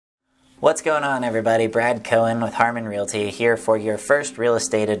What's going on, everybody? Brad Cohen with Harmon Realty here for your first real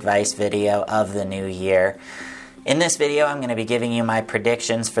estate advice video of the new year. In this video, I'm going to be giving you my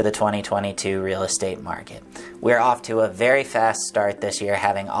predictions for the 2022 real estate market. We're off to a very fast start this year,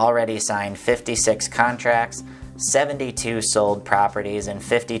 having already signed 56 contracts, 72 sold properties, and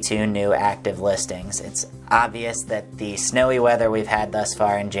 52 new active listings. It's obvious that the snowy weather we've had thus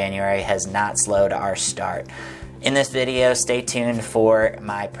far in January has not slowed our start. In this video, stay tuned for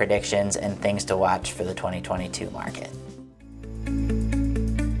my predictions and things to watch for the 2022 market.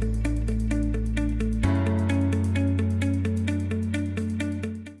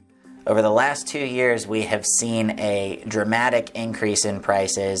 Over the last 2 years, we have seen a dramatic increase in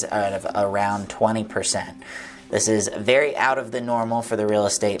prices of around 20%. This is very out of the normal for the real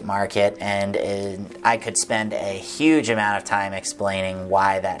estate market, and I could spend a huge amount of time explaining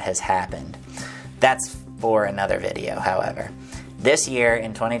why that has happened. That's for another video, however. This year,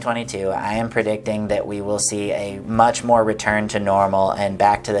 in 2022, I am predicting that we will see a much more return to normal and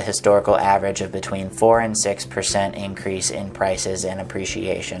back to the historical average of between 4 and 6% increase in prices and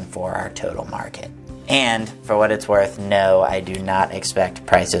appreciation for our total market. And, for what it's worth, no, I do not expect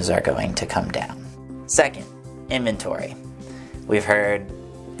prices are going to come down. Second, inventory. We've heard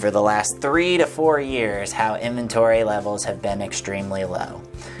for the last 3 to 4 years how inventory levels have been extremely low.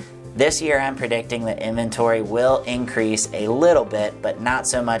 This year, I'm predicting that inventory will increase a little bit, but not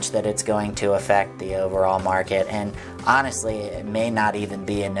so much that it's going to affect the overall market, and honestly, it may not even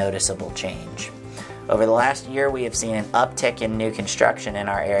be a noticeable change. Over the last year, we have seen an uptick in new construction in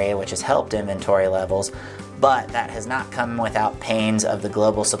our area, which has helped inventory levels, but that has not come without pains of the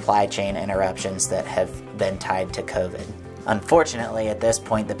global supply chain interruptions that have been tied to COVID. Unfortunately, at this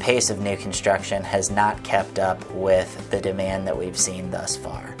point, the pace of new construction has not kept up with the demand that we've seen thus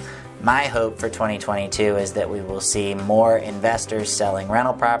far. My hope for 2022 is that we will see more investors selling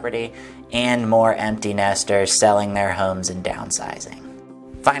rental property and more empty nesters selling their homes and downsizing.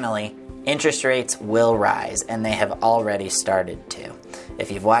 Finally, interest rates will rise, and they have already started to.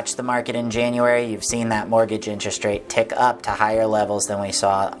 If you've watched the market in January, you've seen that mortgage interest rate tick up to higher levels than we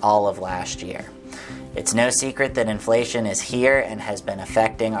saw all of last year. It's no secret that inflation is here and has been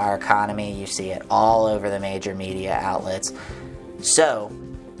affecting our economy. You see it all over the major media outlets. So,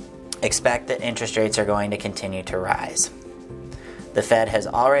 expect that interest rates are going to continue to rise. The Fed has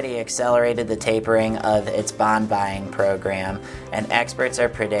already accelerated the tapering of its bond buying program, and experts are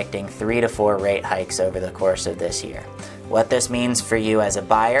predicting 3 to 4 rate hikes over the course of this year. What this means for you as a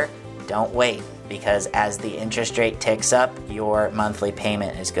buyer, don't wait, because as the interest rate ticks up, your monthly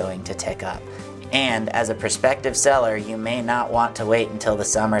payment is going to tick up. And as a prospective seller, you may not want to wait until the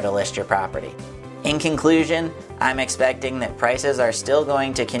summer to list your property. In conclusion, I'm expecting that prices are still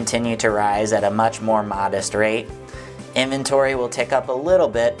going to continue to rise at a much more modest rate. Inventory will tick up a little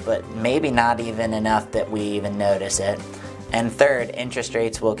bit, but maybe not even enough that we even notice it. And third, interest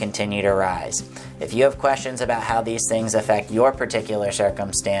rates will continue to rise. If you have questions about how these things affect your particular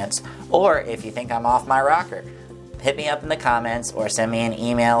circumstance, or if you think I'm off my rocker, hit me up in the comments or send me an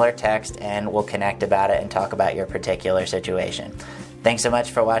email or text and we'll connect about it and talk about your particular situation. Thanks so much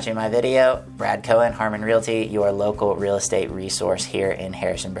for watching my video. Brad Cohen, Harmon Realty, your local real estate resource here in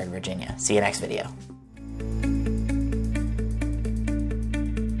Harrisonburg, Virginia. See you next video.